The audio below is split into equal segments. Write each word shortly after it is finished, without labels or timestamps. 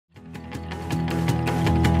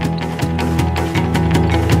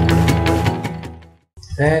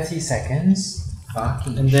30 seconds?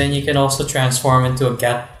 Fucking and then you can also transform into a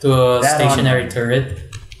stationary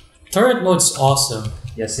turret. Turret mode's awesome.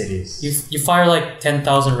 Yes, it is. You fire like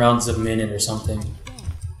 10,000 rounds a minute or something.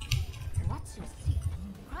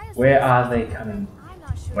 Where are they coming?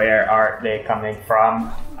 Where are they coming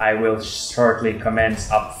from? I will shortly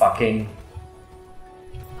commence up fucking.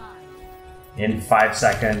 In 5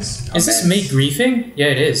 seconds. Is this May griefing? Yeah,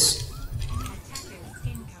 it is.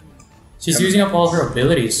 She's using up all her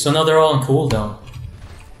abilities, so now they're all on cooldown.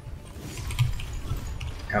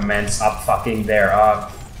 Commence up fucking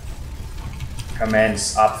thereof.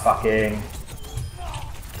 Commence up fucking.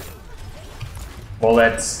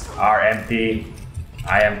 Bullets are empty.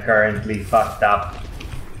 I am currently fucked up.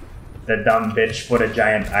 The dumb bitch put a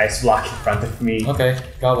giant ice block in front of me. Okay,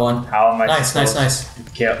 got one. How am I nice. to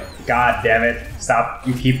kill? God damn it. Stop.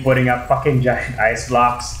 You keep putting up fucking giant ice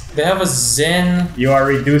blocks. They have a Zen. You are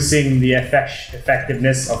reducing the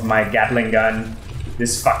effectiveness of my Gatling gun.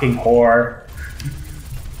 This fucking whore.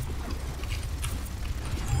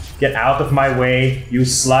 Get out of my way, you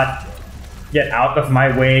slut. Get out of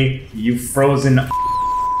my way, you frozen.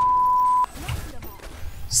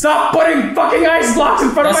 Stop putting fucking ice blocks in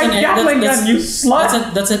front of my Gatling gun, you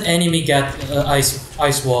slut! That's an enemy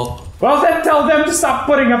ice wall. Well then tell them to stop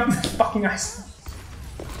putting up fucking ice.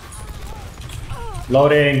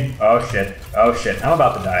 Loading. Oh shit. Oh shit. I'm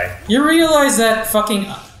about to die. You realize that fucking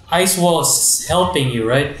ice wall is helping you,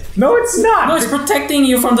 right? No, it's not! No, it's protecting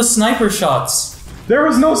you from the sniper shots. There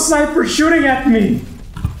was no sniper shooting at me!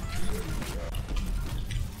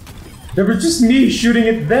 There was just me shooting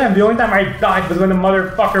at them. The only time I died was when the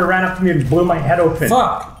motherfucker ran up to me and blew my head open.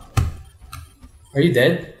 Fuck! Are you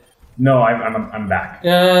dead? No, I'm back.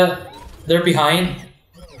 They're behind.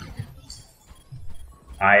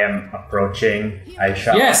 I am approaching. I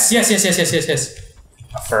shot. Yes.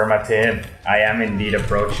 Affirmative. I am indeed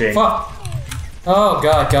approaching. Fuck! Oh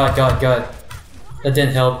god. That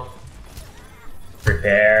didn't help.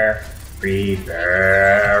 Prepare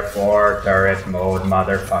for turret mode,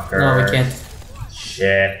 motherfucker. No, we can't.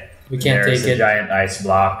 Shit. We can't There's take a it. giant ice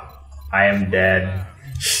block. I am dead.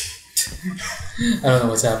 I don't know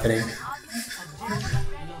what's happening.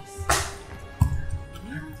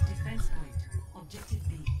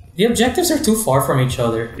 The objectives are too far from each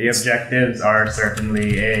other. The objectives are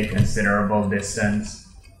certainly a considerable distance.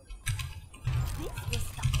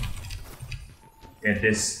 It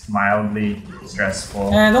is mildly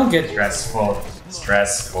stressful. Don't get Stressful.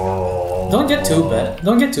 Don't get too bad.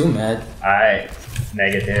 Don't get too mad.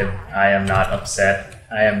 Negative. I am not upset.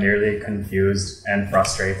 I am merely confused and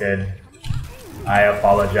frustrated. I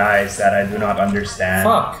apologize that I do not understand.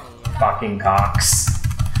 Fuck. Fucking cocks.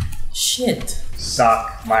 Shit.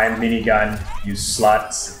 Suck my minigun, you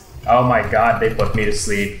sluts. Oh my god, they put me to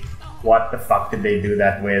sleep. What the fuck did they do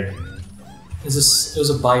that with? It was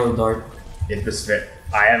a bio dart. It was fit.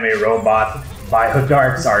 I am a robot. Bio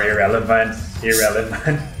darts are irrelevant.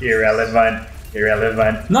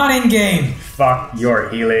 Irrelevant. Not in game. Fuck your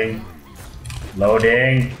healing.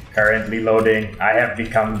 Loading. Currently loading. I have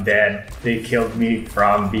become dead. They killed me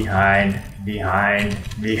from behind.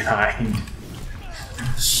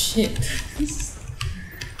 Shit.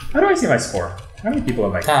 How do I see my score? How many people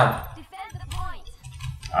have I killed? Tab.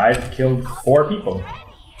 I've killed 4 people.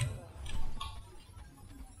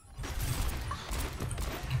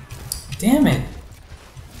 Damn it.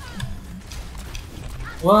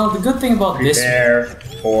 Well, the good thing about this. Prepare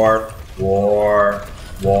for war.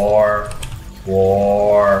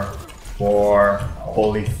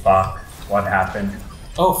 Holy fuck. What happened?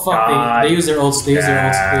 Oh fuck, they use their ults, they use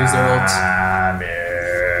their ults. Damn it.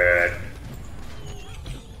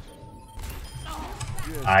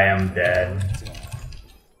 I am dead.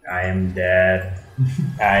 I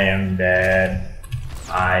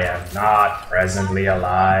am not presently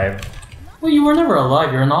alive. Well, you were never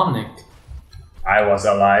alive, you're an Omnic. I was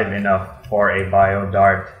alive enough for a bio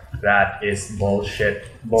dart. That is bullshit.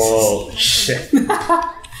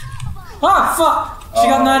 Ah, fuck! She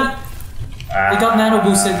got nano. They got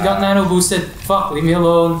nano boosted. Fuck, leave me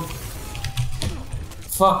alone.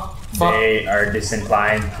 Fuck. They are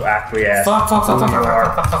disinclined to acquiesce. Fuck.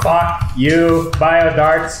 Fuck you. Bio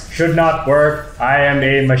darts should not work. I am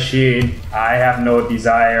a machine. I have no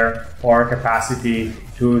desire or capacity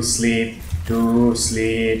to sleep.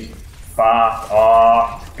 Fuck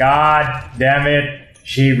off. God damn it.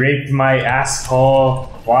 She raped my asshole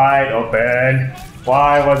wide open.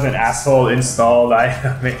 Why was an asshole installed? I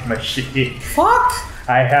am a machine. Fuck!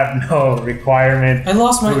 I have no requirement I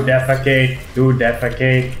lost my... to defecate.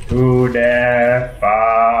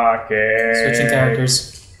 Switching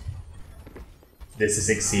characters. This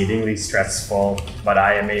is exceedingly stressful, but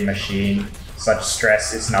I am a machine. Such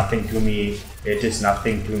stress is nothing to me. It is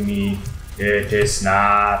nothing to me. It is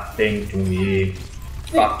nothing to me.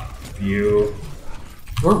 Fuck you.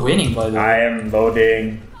 We're winning, by the way. I am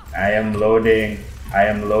loading. I am loading. I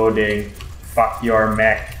am loading. Fuck your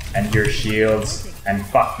mech and your shields. And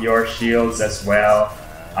fuck your shields as well.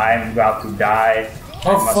 I am about to die.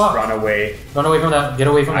 Oh, I must fuck. run away. Run away from that. Get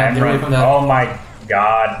away from that. Get away from that. Oh my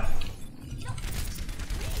god.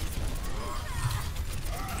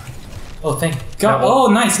 Oh, thank God.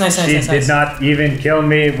 Oh, nice. She did not even kill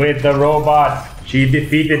me with the robot. She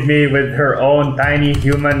defeated me with her own tiny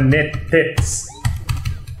human knit tits.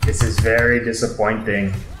 This is very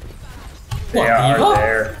disappointing. They are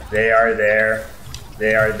there. They are there.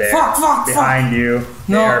 They are there. Fuck. Behind you.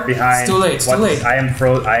 They No, are behind. it's too late. It's too late. I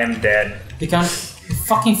am dead. They can't.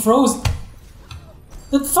 Fucking froze.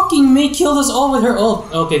 That fucking Mei killed us all with her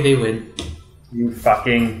ult. Okay, they win. You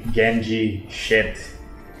fucking Genji shit.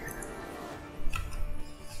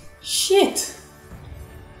 Shit.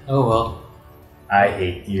 Oh well. I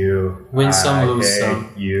hate you. Win some, lose some. I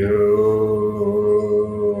hate you.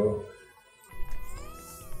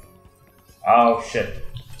 Oh shit.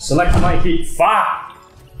 Select my heat. Fuck!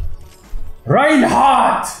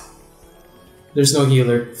 Reinhardt! There's no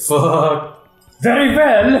healer. Fuck. Very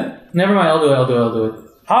well. Never mind, I'll do it.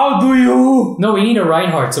 How do you? No, we need a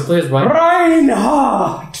Reinhardt, so play as Reinhardt.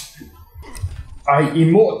 Reinhardt! I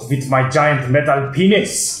emote with my giant metal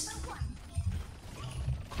penis.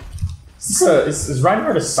 Is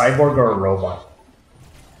Reinhardt a cyborg or a robot?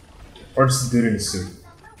 Or just a dude in a suit?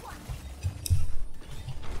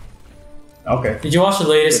 Okay. Did you watch the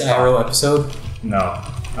latest Arrow episode? No.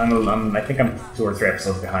 I think I'm 2 or 3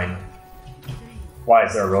 episodes behind. Why,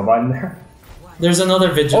 is there a robot in there? There's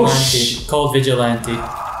another Vigilante called Vigilante.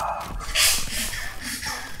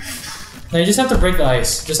 Now you just have to break the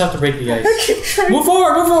ice. Just have to break the ice. I keep trying. Move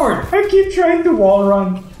forward! I keep trying to wall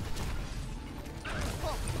run.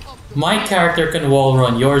 My character can wall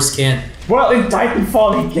run, yours can't. Well, in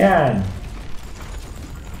Titanfall he can.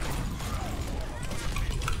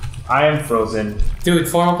 I am frozen. Dude,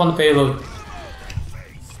 form up on the payload.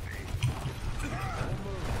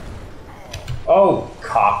 Oh,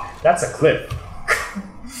 cock. That's a clip.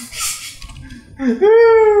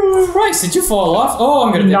 Christ, did you fall off? Oh,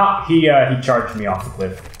 I'm gonna Not. He charged me off the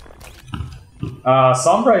cliff.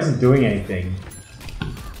 Sombra isn't doing anything.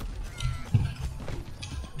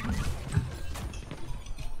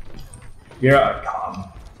 Here I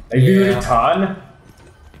come. Are you return?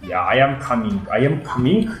 Yeah, I am coming. I am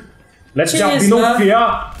coming. Let's jump in no fear.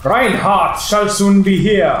 Reinhardt shall soon be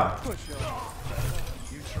here.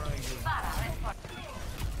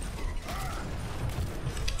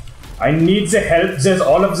 I need the help. There's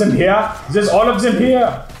all of them here. There's all of them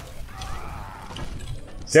here.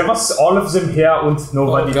 There was all of them here and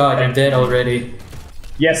nobody. Oh god, I'm dead already.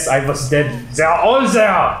 Yes, I was dead. They are all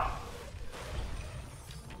there.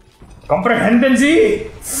 Comprehenden Sie?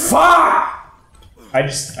 Fuck!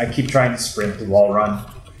 I keep trying to sprint the wall run.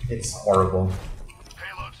 It's horrible.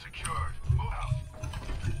 Payload secured. Move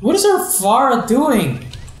out. What is our Pharah doing?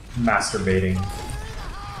 Masturbating.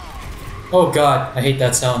 Oh god, I hate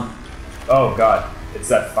that sound. Oh god, it's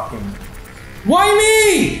that fucking... Why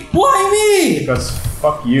me? Why me? Because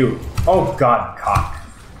fuck you. Oh god, cock.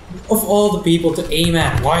 Of all the people to aim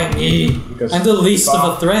at, why me? Because I'm the least of a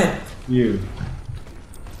fuck threat. You.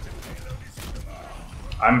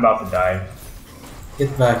 I'm about to die.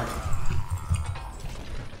 Get back.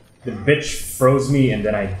 The bitch froze me and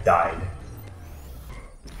then I died.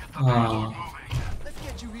 Oh.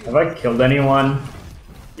 Have I killed anyone?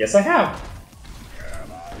 Yes, I have.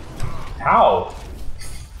 How?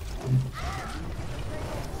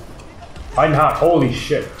 Reinhardt, holy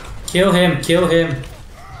shit. Kill him, kill him.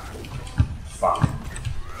 Fuck.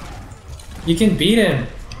 You can beat him.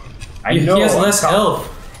 I know. He has less health.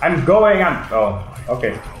 I'm going, oh,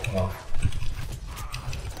 okay. Well.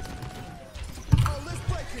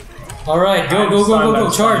 Alright,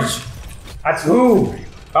 go, charge. That's who?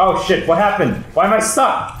 Oh shit, what happened? Why am I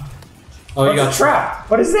stuck? Oh, you got What's a trap?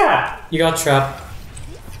 What is that? You got trapped.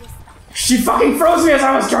 She fucking froze me as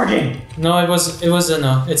I was charging! No,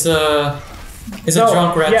 it's a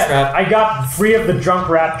drunk rat trap. I got free of the drunk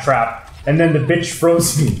rat trap, and then the bitch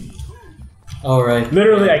froze me. Alright.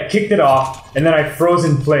 Literally, I kicked it off, and then I froze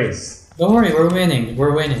in place. Don't worry, we're winning.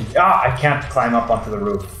 We're winning. Ah, I can't climb up onto the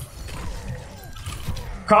roof.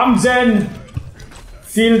 Come then!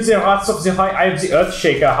 Feel the wrath of the high. I have the earth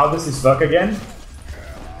shaker. How does this work again?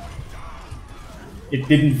 It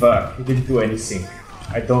didn't work. It didn't do anything.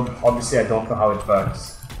 Obviously I don't know how it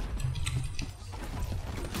works.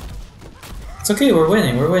 It's okay, we're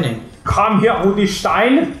winning, we're winning. Come here, Rudi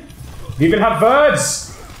Stein. We will have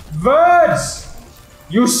words. Words.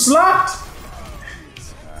 You slut.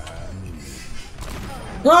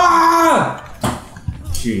 Ah!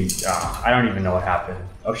 Jeez, I don't even know what happened.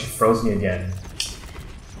 Oh, she froze me again.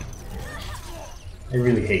 I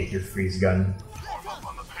really hate your freeze gun.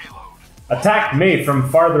 Attack me from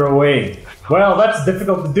farther away. Well, that's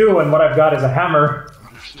difficult to do, and what I've got is a hammer.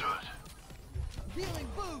 Understood.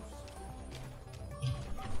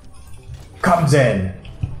 Come then.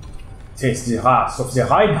 Taste the wrath of the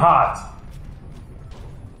Reinhardt.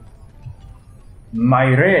 My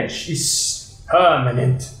rage is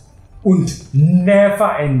permanent und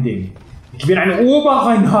never ending. Ich bin ein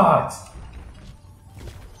Ober-Reinhardt.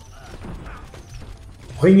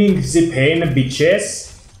 Bringing the pain, bitches.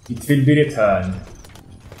 It will be returned.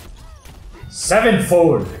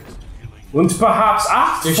 Sevenfold. Und perhaps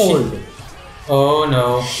eightfold. Oh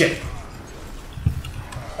no. Shit.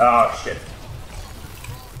 Oh shit.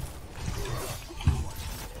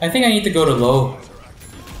 I think I need to go to low.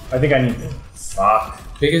 I think I need to. Fuck.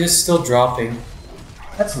 Because it's still dropping.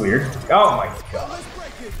 That's weird. Oh my god.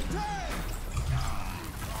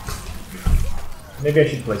 Maybe I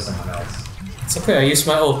should play someone else. It's okay, I used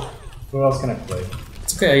my ult. Who else can I play?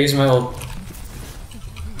 It's okay, I used my ult.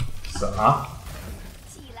 So, huh?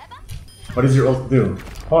 What does your ult do?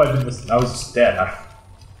 Oh, I was just dead.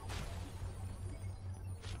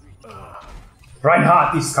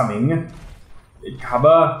 Reinhardt is coming. Ich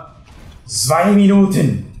habe 2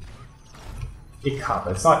 Minuten. Ich habe,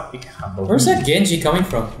 it's not ich habe. Where's that Genji coming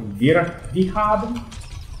from? Wir haben.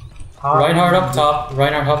 Reinhardt up top,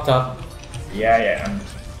 Reinhardt up top. Yeah.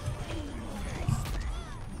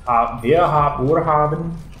 Wir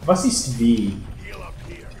haben. Was ist wie?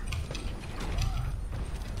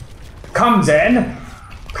 Come then!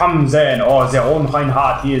 Come then! Oh, their own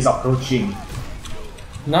Reinhardt, he is approaching.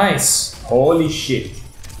 Nice. Holy shit.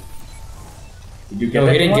 Did you get No,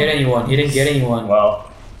 that he didn't one? get anyone. He didn't get anyone.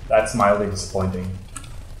 Well, that's mildly disappointing.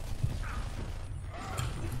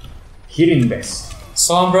 Hitting best.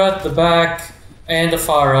 Sombra at the back and the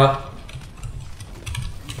Pharah.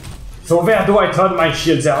 So where do I turn my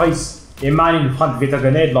shield? There is a man in front with a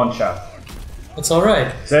grenade launcher. It's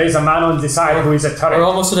alright. There is a man on the side who is a We're turret.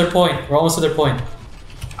 almost to their point. We're almost to their point.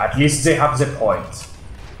 At least they have the point.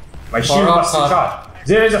 My shield Far must be up shot.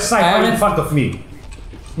 There is a sniper in haven't- front of me.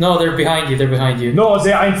 No, they're behind you. They're behind you. No,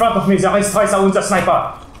 they are in front of me. There is twice unser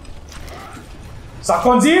Sniper. Suck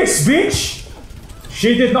on this, bitch!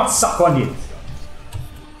 She did not suck on it.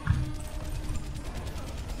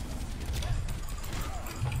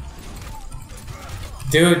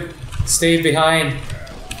 Dude, stay behind.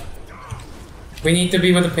 We need to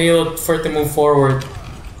be with the payload for it to move forward.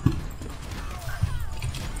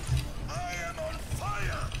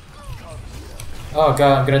 Oh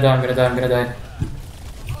god, I'm gonna die, I'm gonna die, I'm gonna die.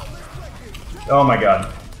 Oh my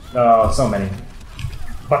god. Oh, so many.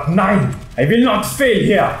 But 9! I will not fail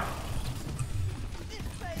here!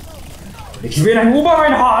 Ich will ein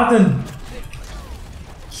Oberreinharten!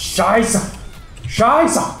 Scheiße!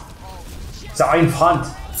 Scheiße! They're in front.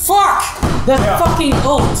 Fuck! That Yeah. fucking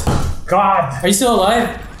ult! God! Are you still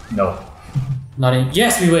alive? No. Not in.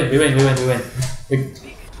 Yes, we win, we win, we win, we win.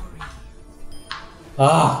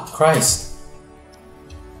 Ah, Christ.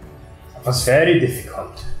 It was very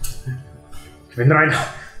difficult.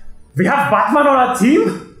 We have Batman on our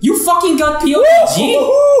team? You fucking got POG?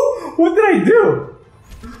 What did I do?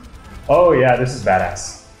 Oh yeah, this is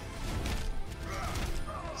badass.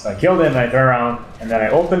 So I killed him, and I turn around, and then I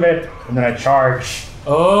ultimate, and then I charge.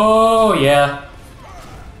 Oh, yeah.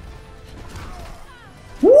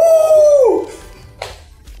 Woo!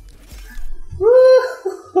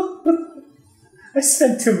 Woo! I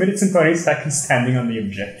spent 2 minutes and 20 seconds standing on the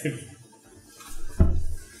objective.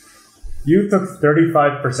 You took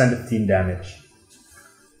 35% of team damage.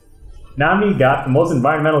 Nami got the most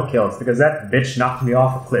environmental kills because that bitch knocked me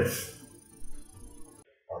off a cliff.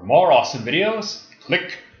 For more awesome videos,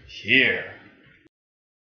 click here.